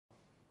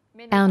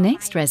Our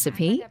next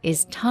recipe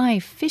is Thai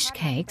fish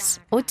cakes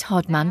or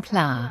Tod Man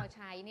Pla.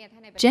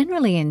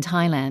 Generally in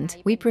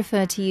Thailand, we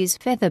prefer to use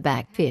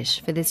featherback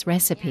fish for this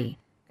recipe,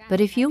 but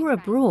if you're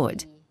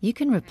abroad, you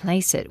can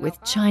replace it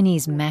with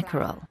Chinese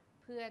mackerel.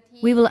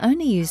 We will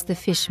only use the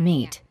fish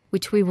meat,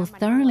 which we will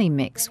thoroughly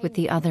mix with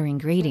the other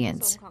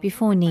ingredients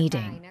before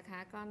kneading.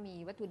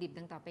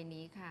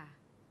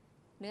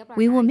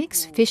 We will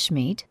mix fish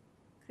meat,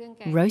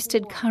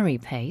 roasted curry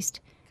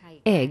paste,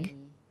 egg,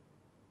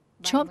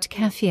 chopped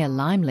kaffir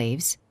lime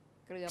leaves,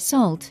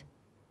 salt,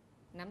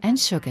 and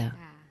sugar.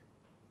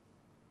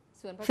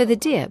 For the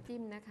dip,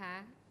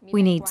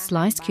 we need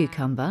sliced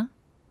cucumber,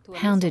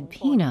 pounded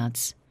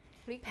peanuts,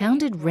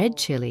 pounded red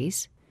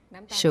chilies,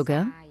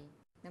 sugar,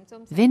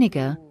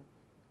 vinegar,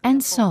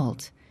 and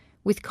salt,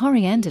 with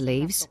coriander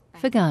leaves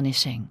for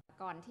garnishing.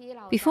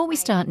 Before we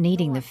start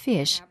kneading the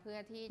fish,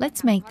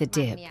 let's make the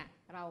dip.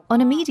 On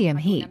a medium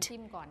heat,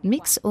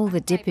 mix all the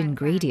dip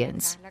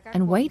ingredients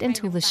and wait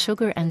until the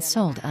sugar and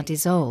salt are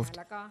dissolved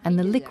and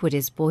the liquid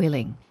is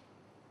boiling.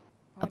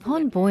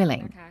 Upon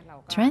boiling,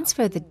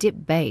 transfer the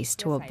dip base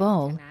to a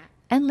bowl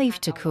and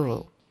leave to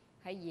cool.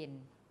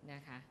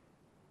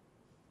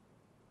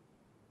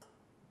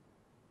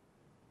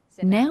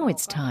 Now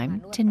it's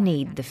time to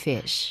knead the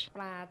fish.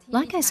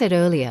 Like I said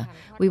earlier,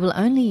 we will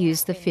only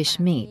use the fish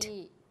meat.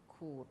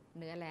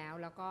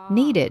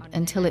 Knead it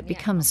until it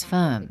becomes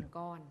firm.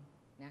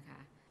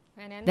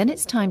 Then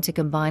it's time to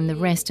combine the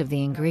rest of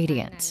the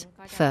ingredients.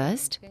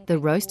 First, the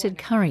roasted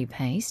curry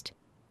paste,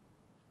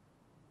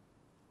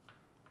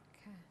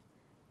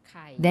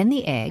 then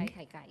the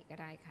egg.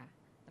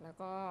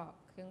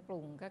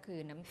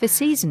 For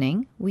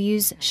seasoning, we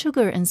use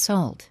sugar and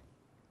salt.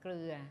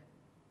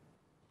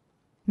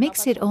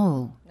 Mix it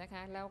all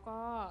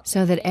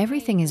so that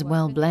everything is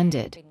well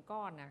blended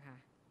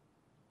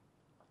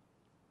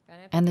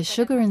and the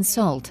sugar and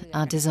salt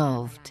are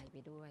dissolved.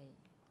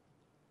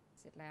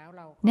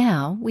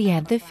 Now we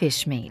add the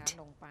fish meat.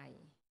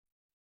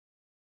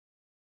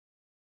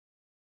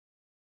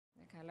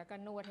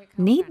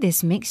 Knead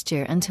this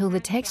mixture until the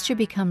texture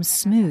becomes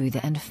smooth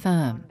and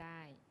firm.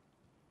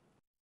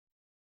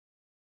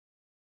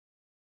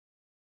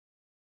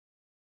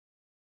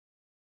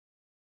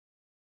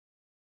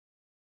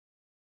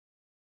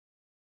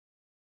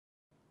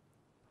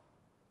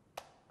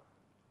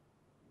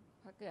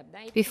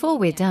 Before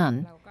we're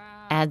done,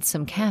 add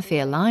some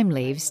kaffir lime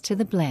leaves to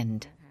the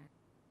blend.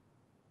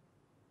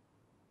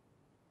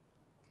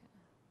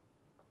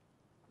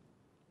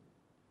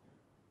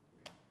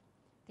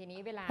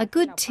 A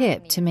good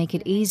tip to make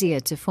it easier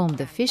to form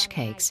the fish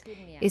cakes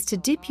is to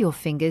dip your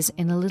fingers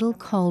in a little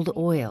cold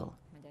oil.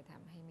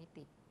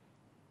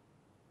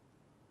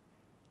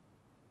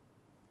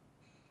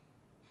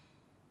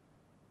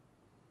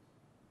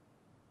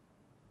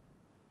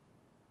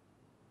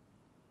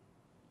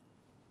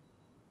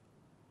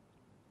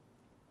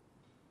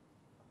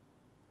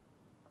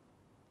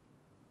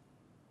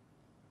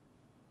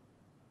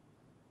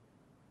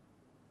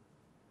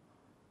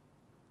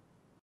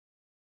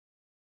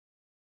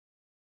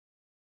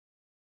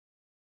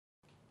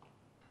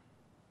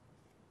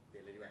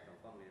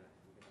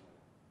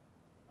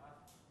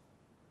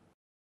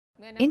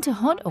 Into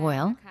hot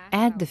oil,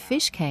 add the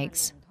fish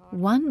cakes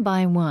one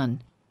by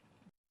one.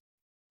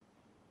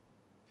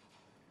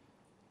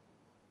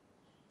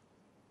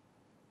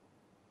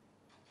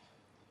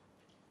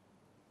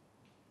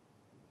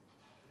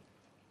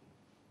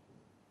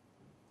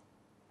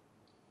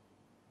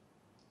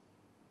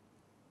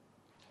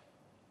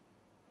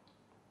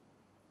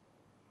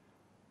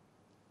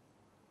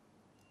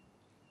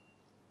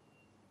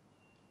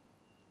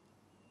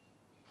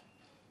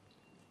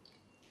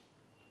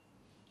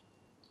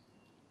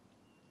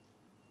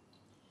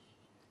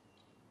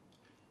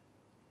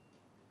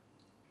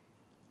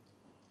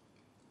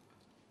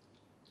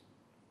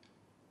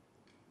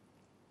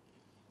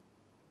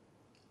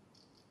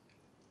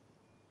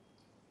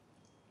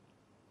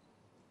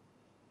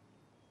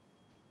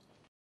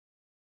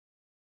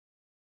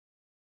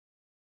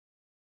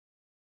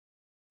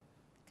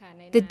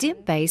 The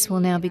dip base will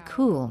now be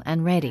cool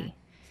and ready,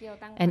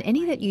 and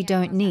any that you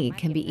don't need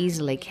can be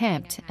easily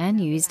kept and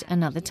used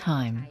another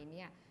time.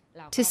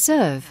 To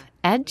serve,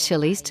 add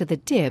chilies to the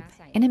dip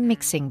in a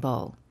mixing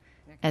bowl,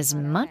 as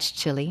much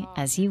chili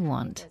as you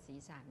want.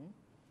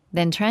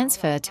 Then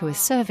transfer to a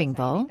serving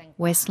bowl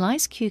where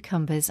sliced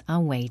cucumbers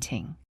are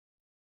waiting.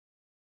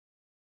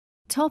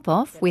 Top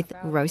off with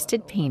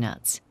roasted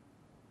peanuts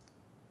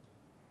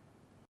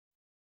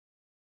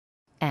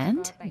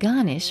and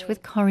garnish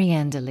with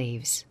coriander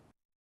leaves.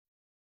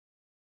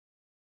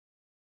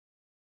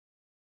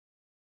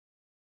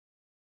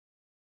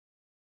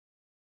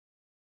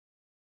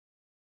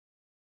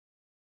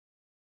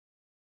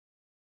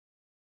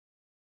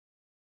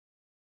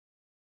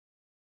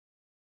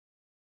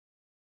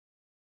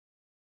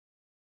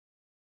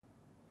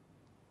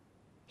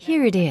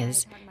 Here it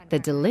is, the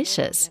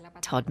delicious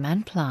Tod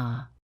Man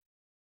Pla.